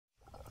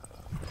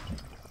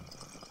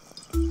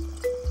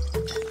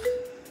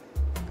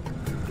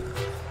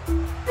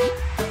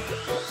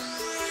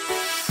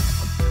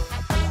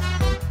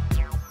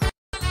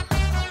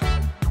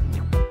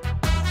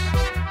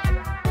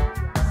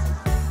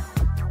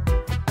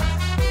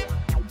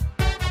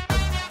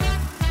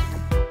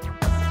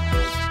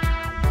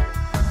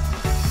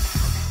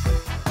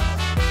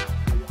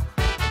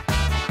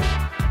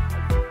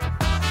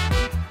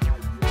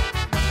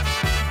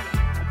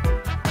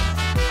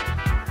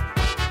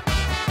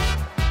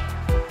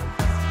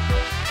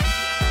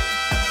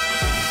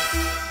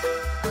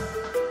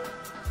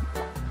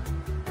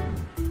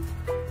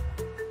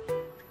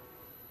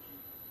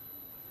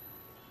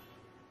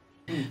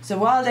So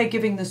while they're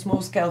giving the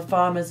small-scale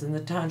farmers and the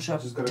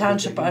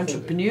township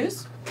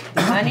entrepreneurs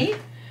the money,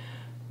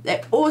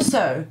 they're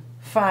also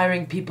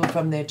firing people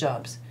from their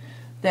jobs.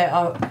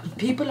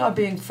 People are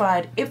being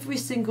fired every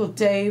single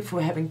day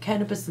for having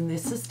cannabis in their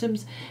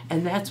systems,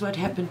 and that's what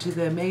happened to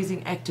the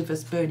amazing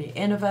activist Bernie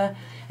Enever.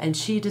 And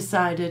she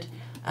decided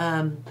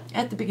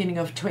at the beginning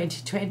of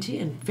 2020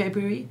 in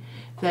February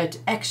that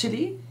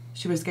actually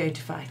she was going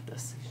to fight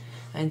this.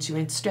 And she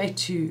went straight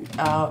to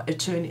our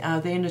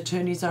then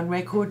attorneys on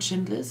record,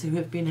 Schindler's, who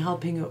have been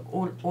helping her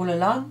all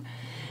along.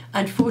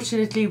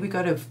 Unfortunately, we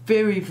got a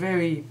very,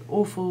 very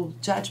awful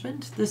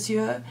judgment this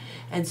year,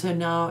 and so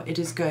now it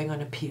is going on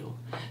appeal.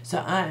 So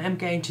I am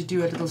going to do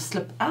a little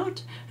slip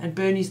out, and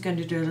Bernie's going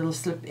to do a little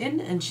slip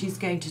in, and she's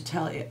going to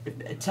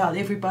tell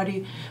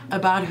everybody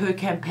about her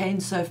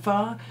campaign so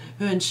far.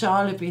 Her and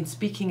Charles have been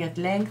speaking at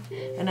length,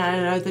 and I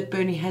know that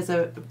Bernie has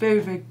a very,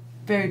 very,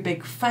 very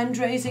big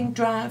fundraising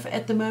drive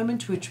at the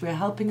moment, which we're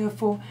helping her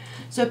for.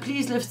 So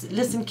please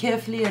listen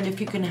carefully, and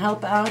if you can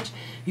help out,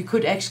 you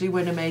could actually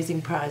win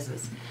amazing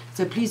prizes.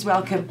 So please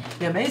welcome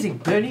the amazing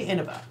Bernie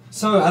Enever.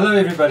 So hello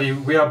everybody,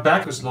 we are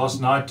back because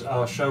last night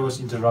our show was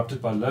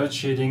interrupted by load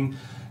shedding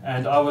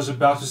and I was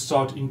about to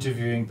start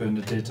interviewing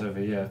Bernadette over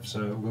here,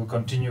 so we'll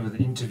continue with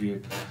the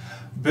interview.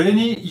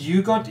 Bernie,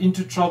 you got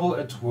into trouble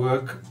at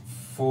work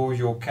for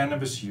your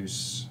cannabis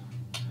use.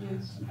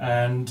 Yes.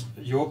 And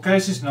your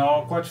case is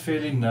now quite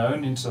fairly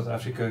known in South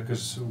Africa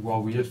because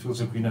while we at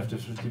Fields of Green have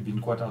definitely been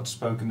quite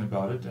outspoken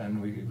about it,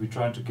 and we're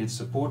trying to get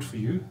support for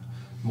you,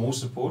 more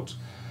support.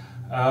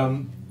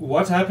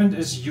 What happened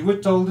is you were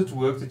told at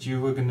work that you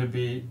were going to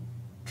be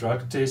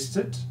drug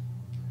tested.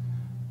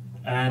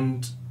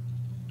 And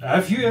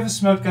have you ever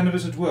smoked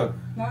cannabis at work?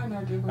 No,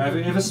 never. Have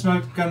you ever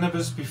smoked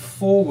cannabis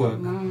before work?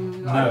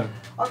 No.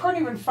 I can't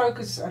even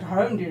focus at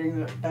home during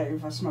the day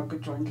if I smoke a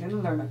joint, let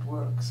alone at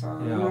work. So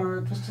no,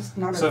 it was just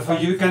not. So for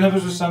you,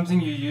 cannabis was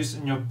something you used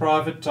in your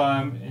private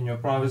time, in your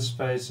private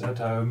space at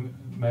home,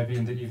 maybe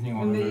in the evening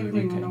or in the over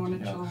evening the when I want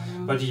weekend. to chill.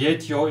 Yeah. But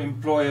yet your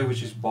employer,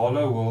 which is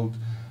Barlow World,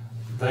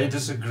 they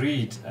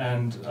disagreed,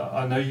 and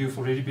I know you've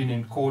already been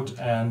in court,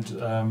 and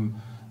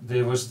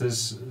there was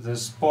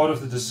this part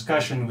of the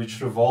discussion which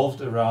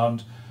revolved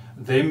around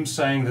them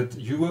saying that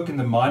you work in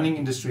the mining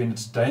industry and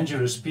it's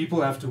dangerous,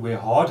 people have to wear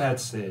hard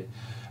hats there.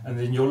 And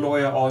then your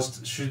lawyer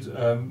asked, should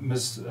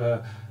Ms.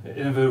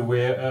 Enever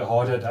wear a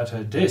hard hat at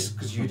her desk,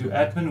 because you do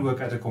admin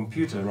work at a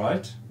computer,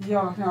 right?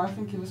 Yeah, no, I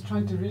think he was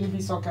trying to really be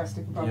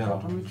sarcastic about Yeah.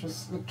 that one, which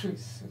was the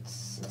truth.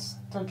 It's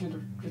totally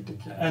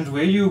ridiculous. And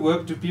where you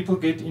work, do people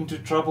get into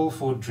trouble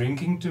for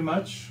drinking too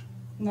much?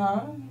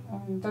 No,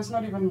 that's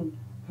not even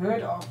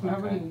heard of.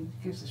 Nobody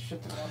gives a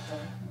shit about that.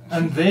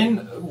 And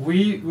then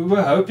we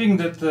were hoping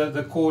that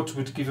the court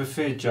would give a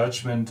fair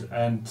judgment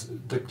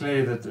and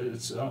declare that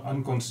it's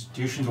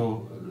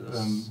unconstitutional.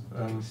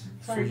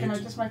 Sorry, can I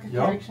just make a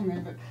correction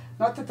there? But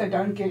not that they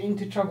don't get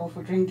into trouble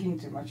for drinking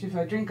too much. If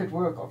they drink at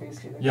work,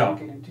 obviously they don't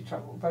get into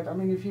trouble. But I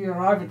mean, if you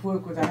arrive at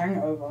work with a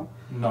hangover,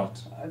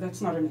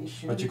 that's not an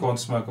issue. But you can't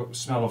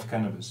smell of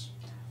cannabis.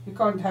 You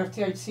can't have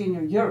THC in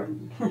your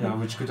urine. Yeah,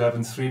 which could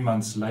happen 3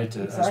 months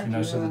later, as we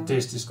know. So the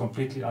test is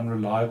completely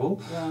unreliable,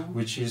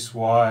 which is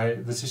why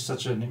this is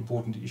such an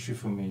important issue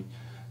for me.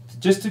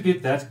 Just to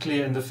get that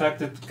clear, and the fact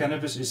that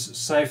cannabis is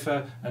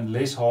safer and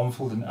less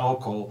harmful than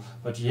alcohol,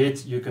 but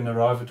yet you can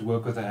arrive at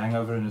work with a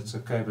hangover and it's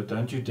okay, but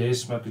don't you dare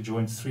smoke a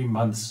joint 3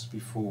 months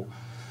before.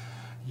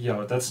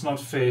 Yeah, that's not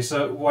fair.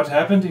 So what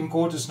happened in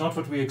court is not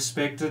what we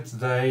expected.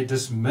 They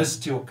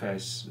dismissed your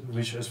case,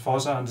 which as far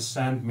as I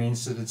understand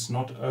means that it's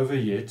not over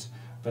yet,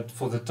 but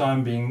for the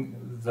time being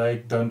they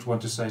don't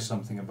want to say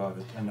something about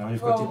it. And now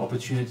you've got the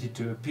opportunity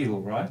to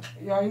appeal, right?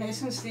 Yeah, in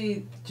essence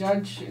the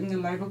judge in the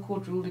Labour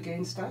Court ruled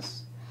against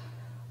us,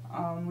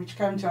 which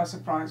came to our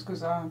surprise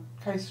because our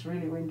case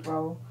really went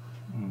well.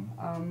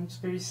 It's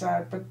very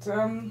sad, but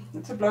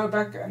it's a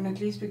blowback, and at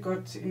least we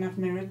got enough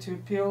merit to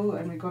appeal,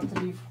 and we got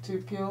the leave to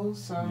appeal,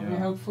 so we're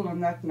hopeful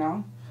on that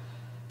now.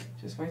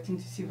 Just waiting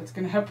to see what's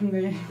going to happen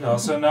there. Yeah,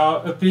 so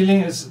now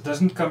appealing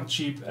doesn't come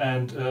cheap,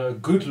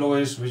 and good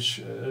lawyers, which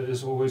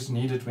is always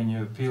needed when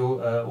you appeal,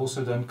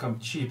 also don't come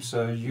cheap.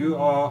 So you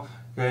are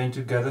going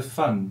to gather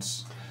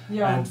funds,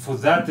 and for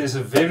that there's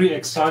a very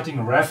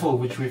exciting raffle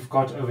which we've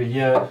got over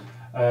here,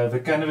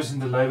 the Cannabis in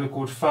the Labour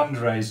Court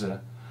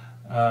fundraiser.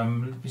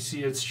 Let me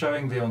see, it's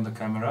showing there on the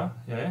camera,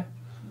 yeah?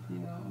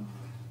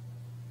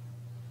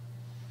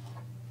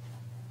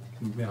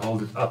 Let me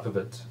hold it up a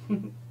bit.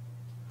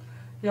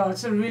 Yeah,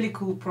 it's a really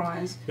cool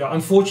prize. Yeah,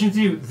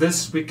 unfortunately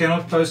this we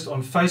cannot post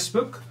on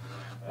Facebook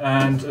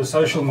and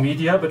social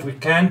media, but we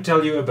can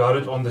tell you about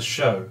it on the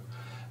show.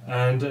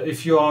 And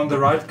if you are on the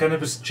right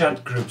cannabis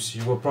chat groups,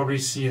 you will probably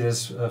see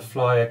this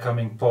flyer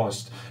coming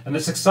past. And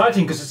it's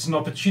exciting because it's an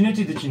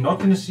opportunity that you're not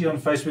going to see on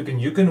Facebook, and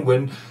you can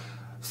win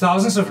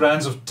thousands of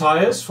rands of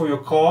tires for your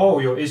car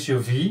or your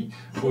SUV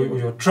or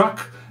your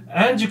truck,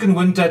 and you can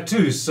win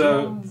tattoos.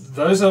 So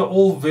those are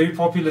all very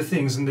popular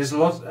things, and there's a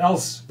lot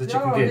else that you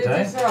can get.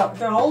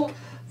 The whole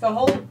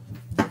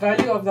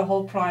value of the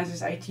whole prize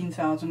is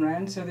 18,000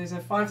 Rand. So there's a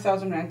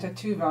 5,000 Rand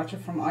tattoo voucher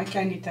from Eye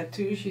Candy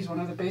Tattoo. She's one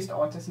of the best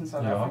artists in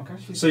South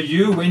Africa. So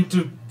you went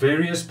to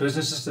various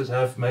businesses that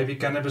have maybe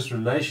cannabis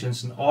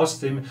relations and asked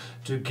them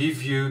to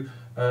give you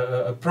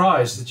a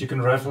prize that you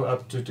can raffle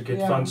up to get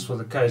funds for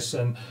the case.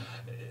 And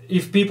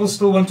if people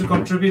still want to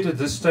contribute at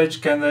this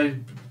stage, can they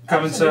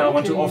come and say, I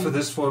want to offer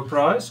this for a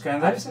prize, can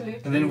they?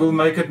 Absolutely. And then we'll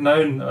make it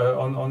known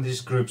on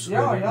these groups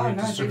where we're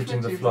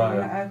distributing the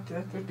flyer.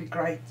 That would be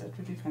great. That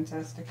would be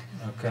fantastic.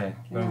 Okay,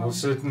 well, we'll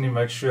certainly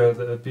make sure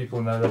that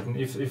people know that. And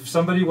if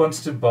somebody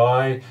wants to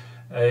buy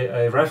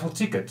a raffle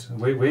ticket,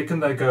 where can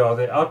they go? Are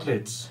there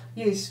outlets?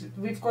 Yes,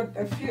 we've got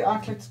a few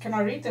outlets. Can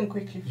I read them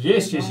quickly?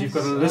 Yes, you've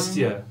got a list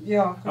here.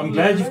 Yeah. I'm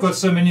glad you've got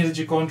so many that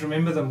you can't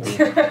remember them all.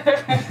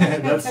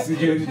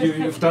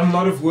 You've done a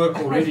lot of work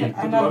already,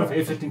 put a lot of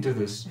effort into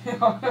this.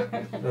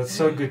 That's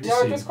so good to see.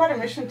 Yeah, it was quite a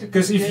mission to.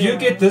 Because if you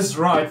get this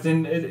right,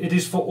 then it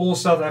is for all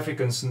South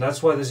Africans, and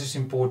that's why this is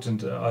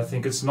important. I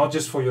think it's not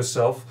just for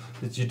yourself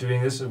that you're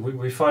doing this.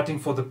 We're fighting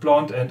for the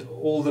plant and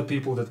all the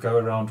people that go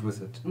around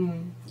with it.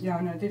 Yeah,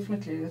 no,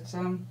 definitely. It's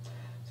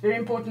very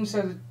important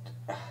so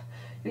that.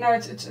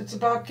 It's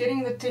about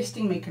getting the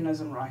testing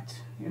mechanism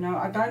right.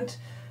 I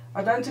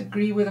don't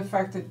agree with the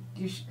fact that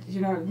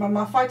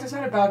my fight is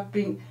not about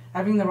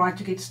having the right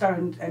to get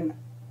stoned and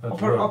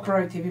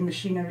operate heavy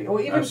machinery or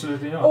even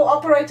or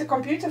operate a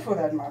computer for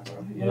that matter.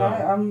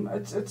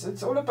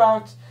 It's all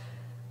about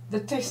the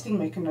testing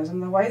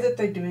mechanism, the way that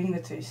they're doing the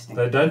testing.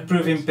 They don't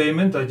prove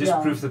impairment, they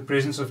just prove the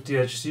presence of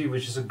THC,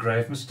 which is a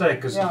grave mistake,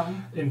 because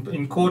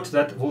in court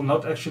that will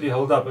not actually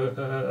hold up.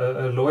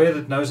 A lawyer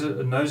that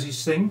knows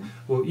his thing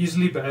will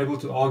easily be able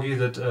to argue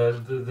that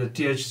the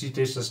THC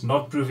test does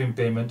not prove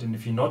impairment, and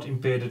if you're not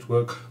impaired at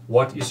work,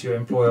 what is your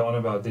employer on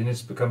about? Then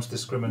it becomes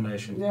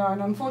discrimination. Yeah,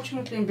 and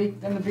unfortunately in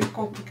the big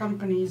corporate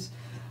companies,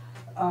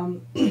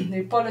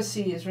 their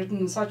policy is written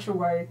in such a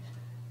way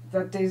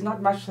that there's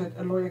not much that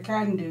a lawyer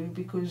can do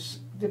because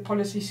the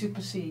policy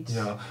supersedes.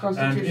 Yeah,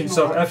 and in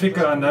South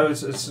Africa, I know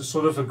it's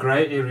sort of a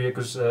grey area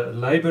because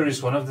labour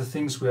is one of the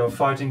things we are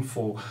fighting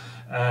for,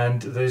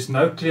 and there's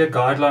no clear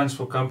guidelines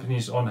for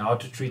companies on how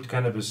to treat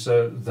cannabis,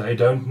 so they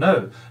don't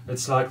know.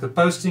 It's like the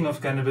posting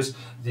of cannabis.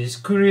 These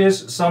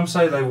couriers, some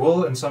say they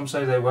will and some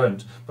say they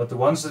won't, but the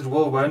ones that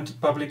will won't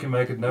publicly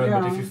make it known.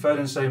 But if you phone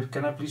and say,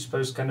 can I please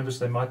post cannabis,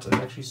 they might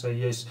actually say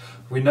yes.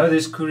 We know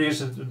there's couriers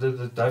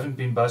that haven't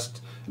been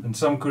busted, and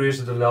some couriers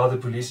that allow the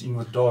police in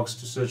with dogs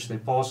to search their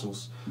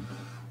parcels.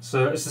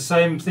 So it's the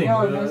same thing.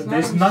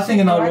 There's nothing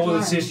in our law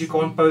that says you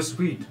can't post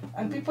weed.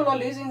 And people are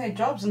losing their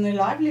jobs and their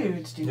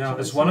livelihoods.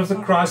 It's one of the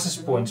crisis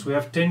points. We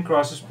have 10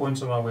 crisis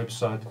points on our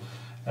website.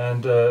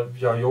 And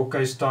your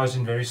case ties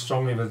in very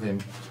strongly with them.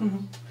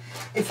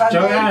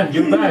 Joanne,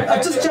 you're back.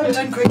 I just jumped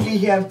in quickly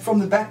here from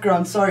the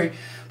background, sorry.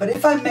 But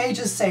if I may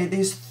just say,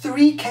 there's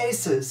 3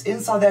 cases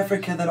in South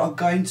Africa that are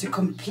going to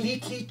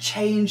completely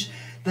change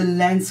the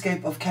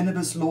landscape of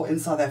cannabis law in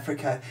South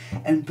Africa,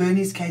 and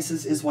Bernie's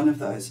cases is one of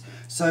those.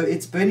 So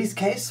it's Bernie's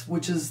case,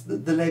 which is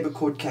the Labour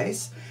Court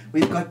case.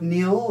 We've got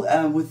Neil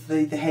with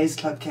the Hayes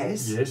Club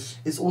case. Yes.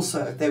 Is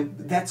also,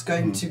 that's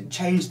going to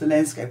change the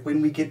landscape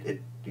when we get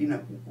it,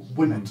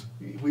 win it.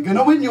 We're going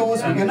to win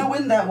yours, we're going to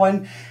win that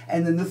one.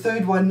 And then the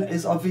third one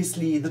is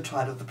obviously the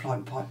Trial of the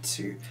Plant Part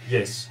 2.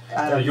 Yes.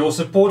 Your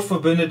support for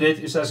Bernadette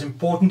is as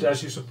important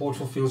as your support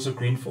for Fields of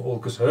Green for All,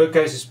 because her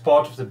case is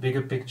part of the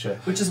bigger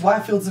picture. Which is why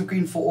Fields of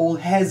Green for All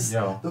has,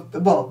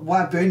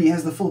 why Bernie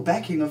has the full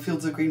backing of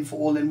Fields of Green for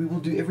All, and we will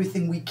do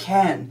everything we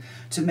can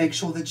to make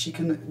sure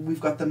that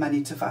we've got the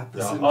money to fight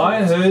this.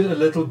 I heard a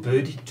little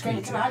birdie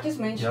tweet. Can I just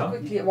mention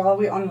quickly while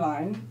we're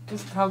online,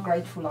 just how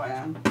grateful I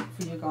am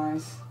for you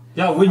guys.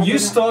 Yeah, when you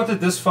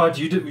started this fight,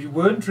 you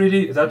weren't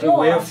really that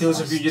aware of Fields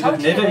of Green. You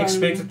never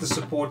expected the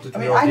support that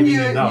we are giving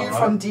you now. I knew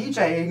from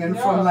DJing and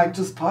from like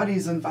just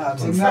parties and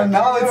vibes, and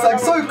now it's like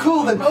so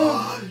cool that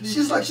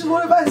she's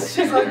one of us.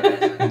 She's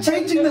like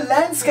changing the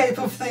landscape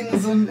of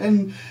things,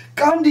 and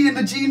Gandhi in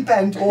a jean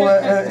pant or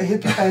a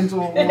hippie pant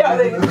or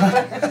whatever.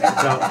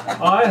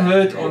 I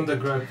heard on the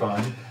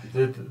grapevine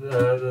that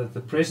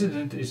the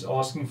president is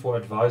asking for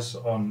advice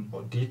on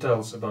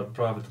details about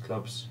private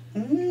clubs.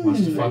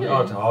 Wants to find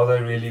out how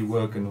they really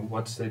work and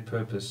what's their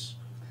purpose.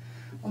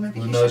 Or maybe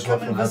he should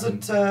come and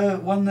visit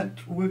one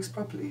that works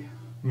properly.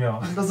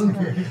 Yeah. It doesn't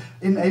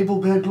enable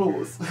bad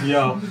laws.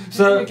 Yeah.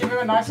 So give him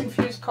a nice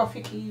infused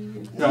coffee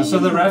key. Yeah, so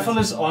the raffle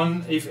is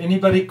on. If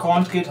anybody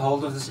can't get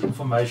hold of this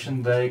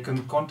information, they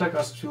can contact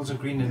us at Fields of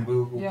Green and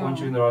we'll point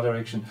you in the right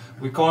direction.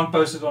 We can't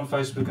post it on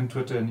Facebook and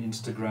Twitter and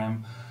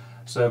Instagram.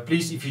 So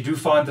please, if you do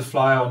find the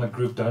flyer on a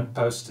group, don't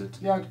post it,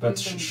 but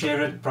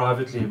share it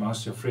privately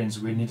amongst your friends.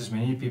 We need as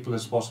many people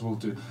as possible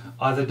to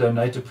either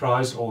donate a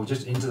prize or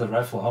just enter the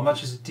raffle. How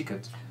much is a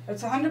ticket?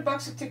 It's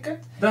 $100 a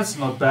ticket. That's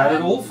not bad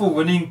at all for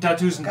winning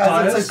tattoos and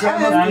tires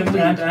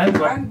and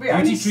what,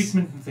 beauty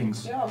treatment and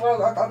things. Yeah,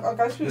 well, I'll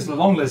go through. There's a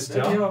long list,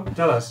 yeah?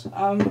 Tell us.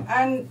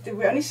 And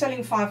we're only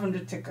selling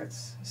 500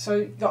 tickets.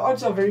 So the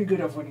odds are very good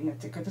of winning a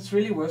ticket. It's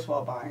really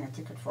worthwhile buying a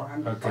ticket for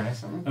 $100. Okay.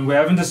 And we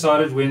haven't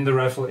decided when the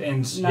raffle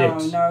ends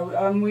yet. No.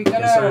 We're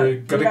gonna. So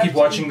got to keep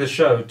watching the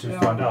show to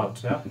find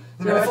out. Yeah.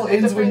 The raffle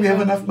ends when we have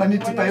enough money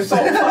to pay for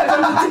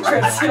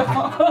tickets.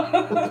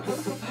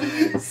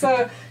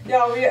 So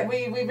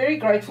we're very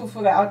grateful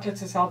for the outlets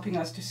that's helping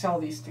us to sell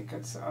these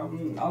tickets.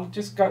 I'll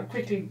just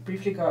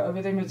briefly go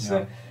over them. It's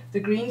the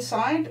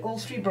Greenside, all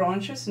 3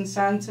 branches in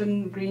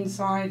Sandton,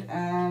 Greenside,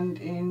 and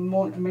in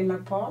Menlo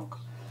Park.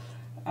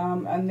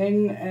 And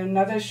then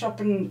another shop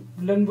in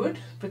Linwood,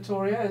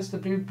 Pretoria, is the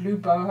Blue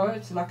Boho.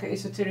 It's like an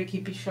esoteric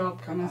hippie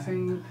shop kind of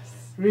thing.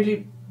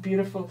 Really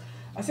beautiful.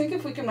 I think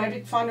if we can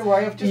maybe find a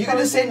way of just... You're going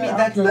to send me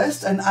that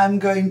list and I'm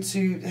going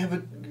to have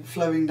it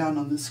flowing down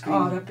on the screen.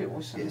 Oh, that'd be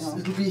awesome. Yes,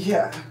 it'll be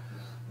here.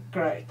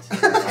 Great.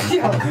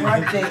 Yeah,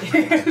 right there.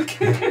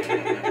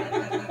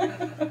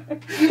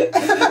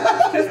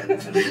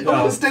 I'm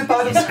going to step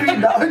out of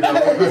screen now.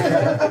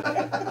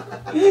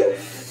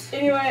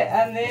 Anyway,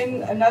 and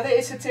then another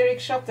esoteric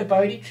shop, the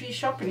Bodhi Tree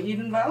shop in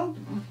Edenvale.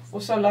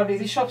 Also lovely.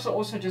 These shops are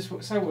also just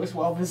so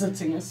worthwhile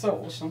visiting. It's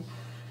so awesome.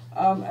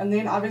 And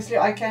then obviously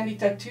Eye Candy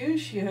Tattoo.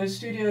 Her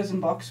studio is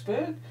in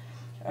Boksburg.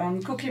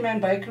 Cookie Man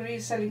Bakery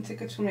is selling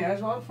tickets for me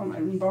as well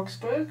in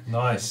Boksburg.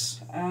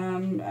 Nice.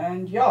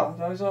 And yeah,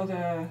 those are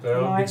the They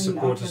are 9 big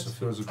supporters outlets. of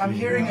Fields of I'm Green.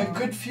 hearing a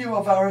good few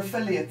of our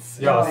affiliates.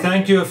 Yeah,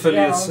 thank you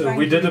affiliates. Yeah,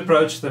 we did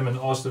approach them and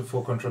asked them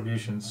for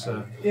contributions.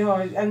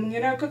 Yeah, and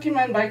Cookie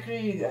Man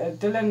Bakery,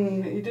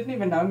 Dylan, he didn't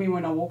even know me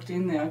when I walked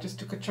in there. I just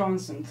took a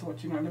chance and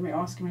thought, let me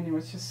ask him, and he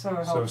was just so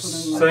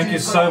helpful. Thank you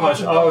so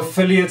much. Our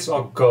affiliates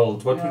are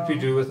gold. What would we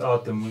do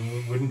without them?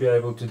 We wouldn't be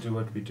able to do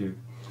what we do.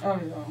 Oh,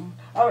 yeah.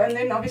 Oh, and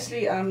then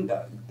obviously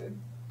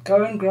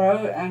Go and Grow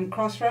and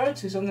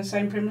Crossroads, who's on the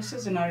same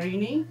premises in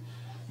Irene.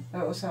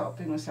 They're also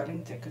helping with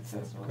selling tickets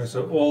as well. Okay,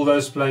 so all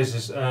those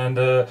places. And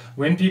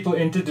when people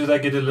enter, do they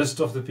get a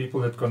list of the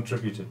people that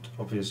contributed,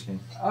 obviously?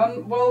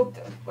 Well,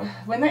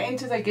 when they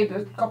enter, they get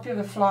a copy of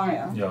the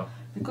flyer. Yeah.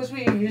 Because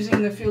we're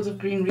using the Fields of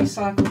Green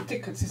recycled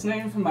tickets, there's no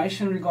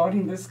information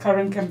regarding this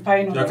current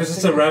campaign. Yeah, because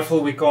it's a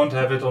raffle, we can't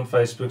have it on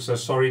Facebook, so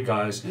sorry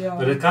guys. Yeah.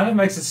 But it kind of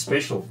makes it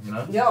special,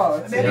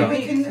 Yeah. Maybe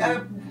we can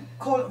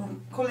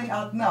calling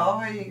out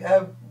now,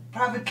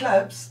 private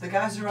clubs, the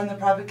guys who run the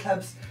private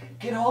clubs,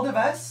 get hold of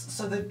us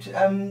so that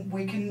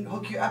we can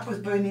hook you up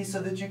with Bernie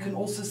so that you can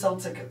also sell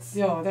tickets.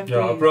 Yeah,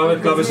 a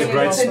private club is a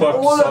great spot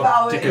all to of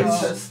our sell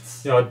tickets.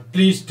 interests. Yeah,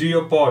 please do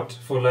your part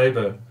for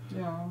Labour.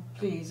 Yeah,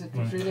 please, it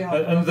would really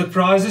help. And the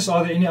prizes,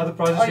 are there any other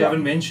prizes you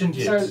haven't mentioned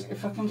yet? So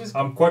if I can just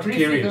I'm quite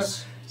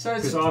curious.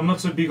 Because I'm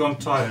not so big on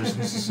tyres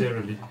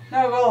necessarily.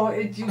 No, well,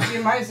 you'd be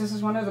amazed. This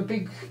is one of the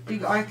big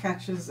eye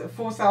catches. A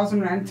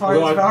 4,000 rand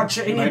tyres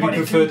voucher. Anybody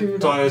maybe can do prefer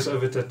tyres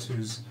over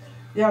tattoos.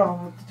 Yeah,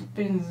 well, it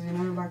depends,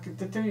 like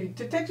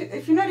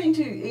if you're not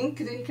into ink,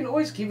 then you can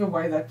always give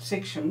away that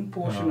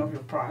portion of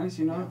your prize,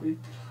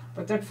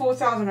 But that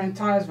 4,000 rand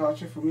tyres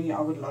voucher for me, I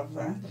would love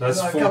that.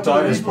 That's 4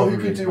 tyres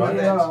probably, right?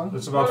 Yeah.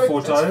 It's about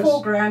 4 tyres? It's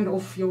 4 grand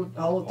off your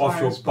whole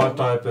tyres. Off your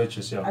tyre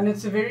purchase, yeah. And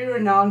it's a very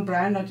renowned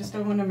brand. I just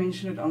don't want to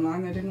mention it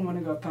online. They didn't want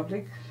to go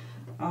public.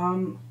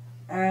 And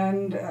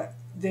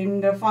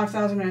then the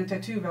 5,000 rand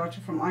tattoo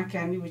voucher from Eye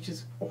Candy, which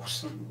is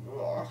awesome.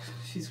 Oh,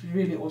 she's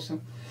really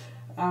awesome.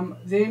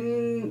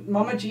 Then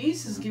Mama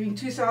G's is giving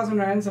 2,000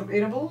 rands of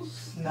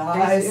edibles.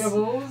 Nice.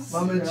 Edibles.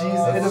 Mama G's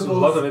That's edibles. a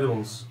lot of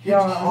edibles.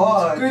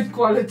 Yeah, good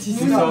quality.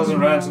 2,000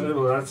 rands of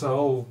edibles, that's a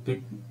whole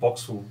big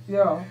box full.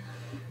 Yeah.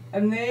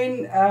 And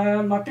then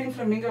my Pink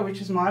Flamingo,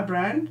 which is my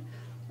brand,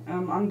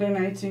 I'm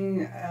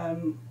donating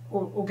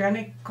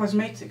organic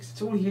cosmetics.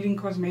 It's all healing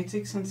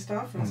cosmetics and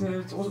stuff.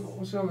 It's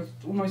also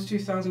almost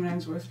 2,000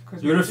 rands worth of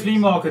cosmetics. You're a flea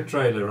market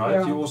trader, right?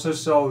 Yeah. You also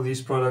sell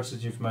these products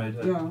that you've made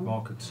at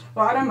markets.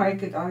 Well, I don't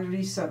make it, I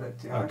resell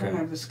it. I Okay. don't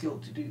have the skill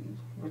to do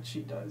what she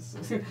does.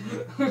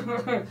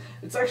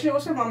 It's actually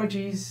also Mama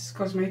G's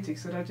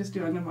cosmetics that I just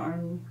do under my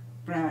own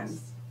brand.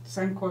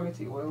 Same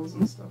quality oils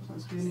and stuff. So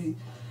it's really,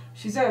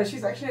 she's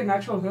actually a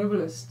natural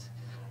herbalist,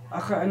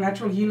 a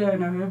natural healer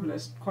and a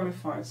herbalist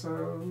qualified.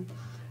 So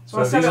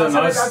these are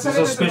nice. These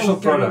are special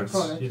products.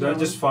 You don't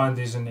just find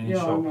these in any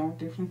shop. No,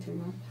 definitely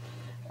not.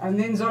 And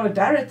then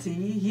Solidarity,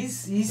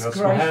 he's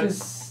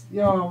gracious.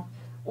 Yeah,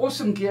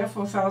 awesome gear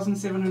for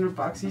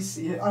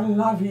 $1,700. I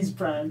love his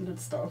brand and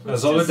stuff.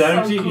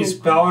 Solidarity is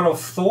Power of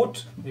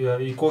Thought. Yeah,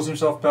 he calls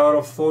himself Power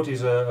of Thought.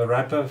 He's a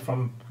rapper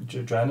from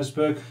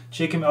Johannesburg.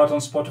 Check him out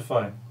on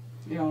Spotify.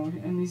 Yeah,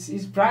 and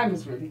his brand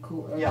is really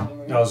cool.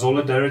 Yeah,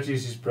 Solidarity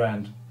is his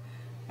brand.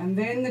 And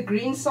then the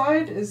Green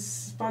Side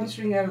is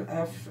sponsoring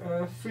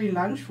a free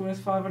lunch worth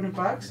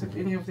 $500 at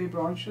any of their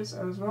branches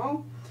as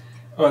well.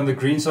 Oh, and the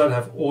Green Side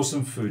have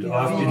awesome food. Yeah.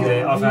 I've been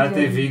there. I've had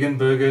their vegan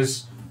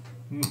burgers.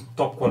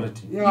 Top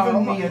quality. Yeah,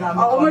 Even me, and I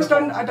almost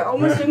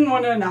didn't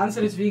want to announce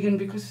that it's vegan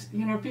because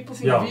people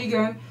think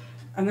vegan,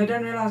 And they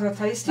don't realise how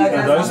tasty No, they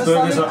are. those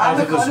burgers are out I'm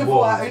a of this carnivore.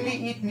 world. I only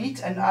eat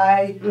meat, and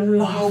I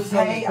will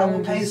pay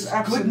burgers, good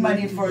absolutely.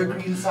 money for a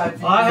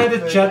greenside. I had a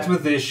vegan chat burger.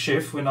 with their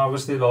chef when I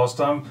was there last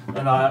time,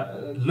 and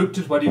I looked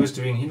at what he was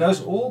doing. He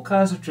knows all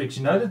kinds of tricks.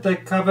 You know that they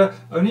cover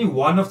only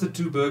one of the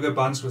 2 burger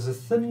buns with a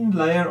thin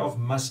layer of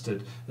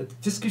mustard. It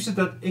just gives it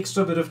that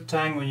extra bit of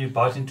tang when you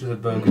bite into the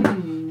burger.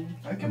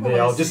 Okay, And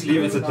there, I'll just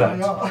leave it at that.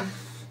 Yeah.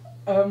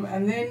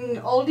 And then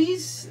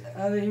Aldi's,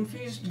 the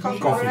infused coffee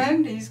Coffee.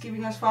 brand, he's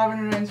giving us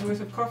 500 rands worth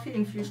of coffee,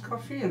 infused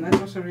coffee, and that's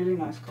also really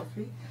nice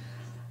coffee.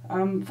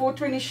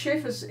 420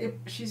 Chef,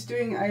 she's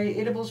doing a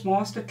edibles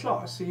master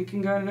class, so you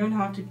can go and learn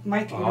how to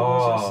make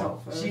edibles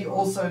yourself. She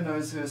also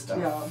knows her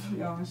stuff.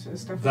 Yeah, so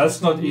stuff.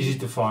 That's not easy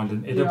to find,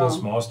 an edibles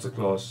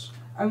masterclass.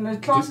 And the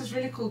class is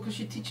really cool because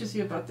she teaches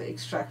you about the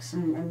extracts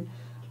and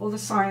all the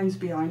science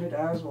behind it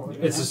as well.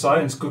 It's a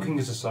science, cooking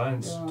is a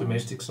science, Yeah.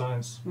 domestic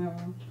science. Yeah,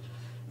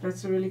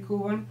 that's a really cool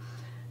one.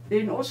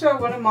 Then also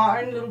one of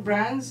my own little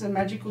brands,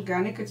 Magic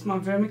Organic. It's my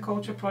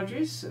vermiculture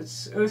produce.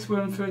 It's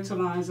earthworm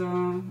fertilizer.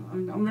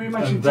 I'm very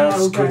much And into my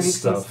that's good organics and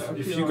stuff.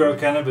 If yeah. you grow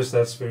cannabis,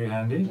 that's very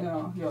handy.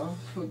 Yeah.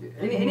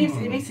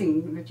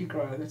 Anything that you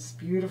grow, that's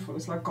beautiful.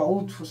 It's like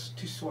gold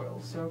to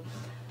soil. So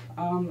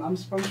I'm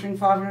sponsoring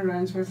 500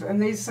 rands worth,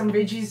 and there's some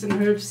veggies and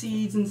herb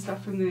seeds and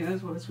stuff in there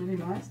as well. It's really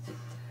nice.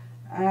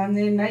 And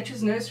then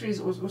Nature's Nursery is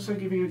also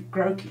giving a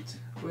grow kit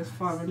worth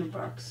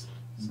 $500.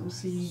 Some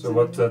seeds. So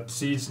what, that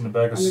seeds in the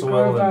bag of and the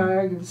soil grow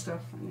bag and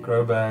stuff. Yeah.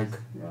 grow bag.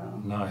 Yeah.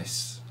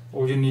 Nice.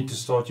 Or you need to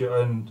start your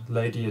own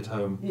lady at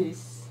home.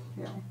 Yes.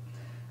 Yeah.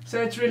 So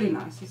it's really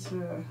nice. It's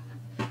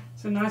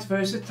a nice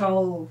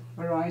versatile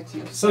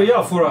variety. Of So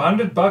yeah, for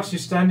 $100 you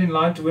stand in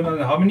line to win.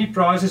 How many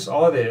prizes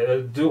are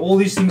there? Do all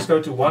these things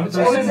go to one It's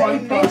It all person? is in a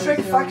one prize,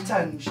 metric yeah. fuck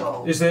ton,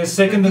 Charles. Is there a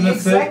second and The a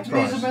third exact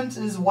prize? measurement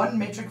is 1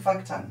 metric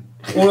fuck ton.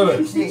 All of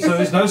it. So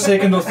there's no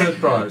second or third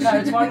prize. No,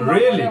 it's one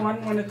Really?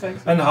 one winner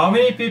takes. And how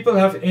many people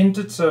have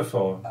entered so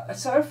far?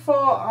 So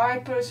far, I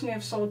personally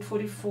have sold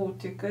 44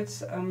 tickets.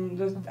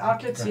 The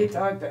outlets Okay. yet,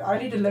 I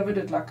only delivered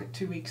it like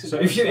 2 weeks ago.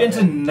 So if you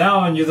enter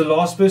now and you're the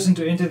last person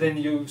to enter, then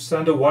you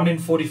stand a 1 in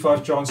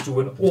 45 chance to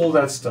win all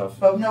that stuff.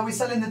 But no, we're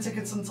selling the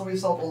tickets until we've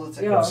sold all the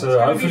tickets. Yeah, So it's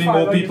gonna hopefully be more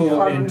 500 people will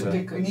 500 enter.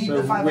 tickets. We need So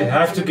the we 500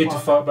 have to get to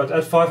mark. 5, but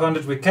at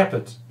 500 we cap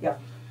it. Yeah.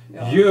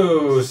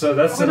 You, so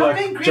that's We're the not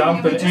being like greedy,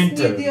 jump we and just need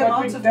enter. the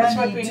amount of That's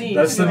money what we to- need.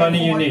 That's the to money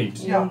make you one- need.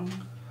 Yeah.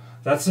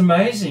 That's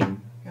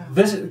amazing. Yeah.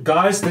 This,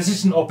 guys, this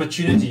is an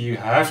opportunity. You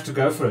have to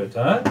go for it,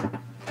 huh? And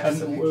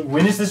Absolutely.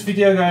 when is this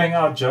video going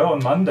out, Joe?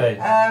 On Monday?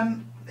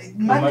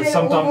 Monday,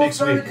 sometime or we'll next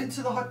throw week. it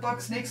into the hot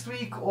box next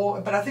week,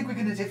 but I think we're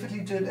going to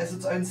definitely do it as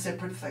its own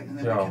separate thing, and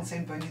then Yeah. we can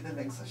send Bernie the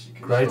link so she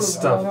can. Great Cool,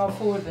 stuff. I'll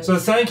forward it. So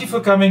thank you for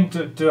coming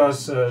to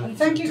us And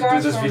thank you to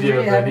guys do this for video,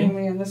 really having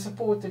Bernie. me and the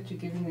support that you're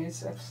giving me.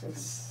 It's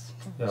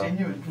Yeah.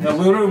 Genuine. Now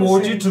we'll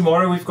reward you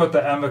tomorrow. We've got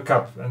the Amber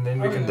Cup, and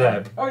then we Oh, can yeah.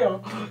 dab. Oh yeah.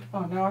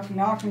 Oh now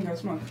I can go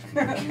smoke.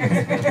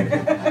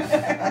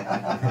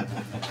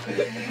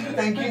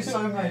 Thank you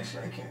so much.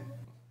 Okay.